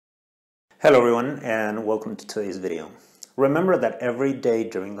Hello everyone and welcome to today's video. Remember that every day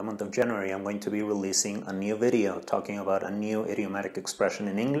during the month of January I'm going to be releasing a new video talking about a new idiomatic expression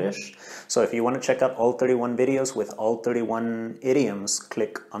in English. So if you want to check out all 31 videos with all 31 idioms,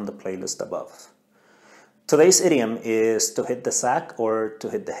 click on the playlist above. Today's idiom is to hit the sack or to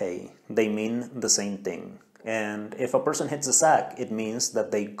hit the hay. They mean the same thing. And if a person hits the sack, it means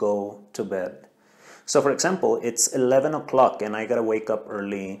that they go to bed. So for example, it's 11 o'clock and I gotta wake up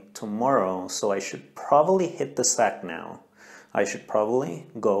early tomorrow, so I should probably hit the sack now. I should probably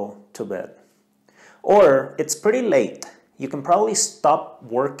go to bed. Or it's pretty late. You can probably stop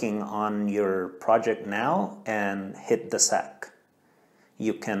working on your project now and hit the sack.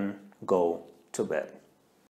 You can go to bed.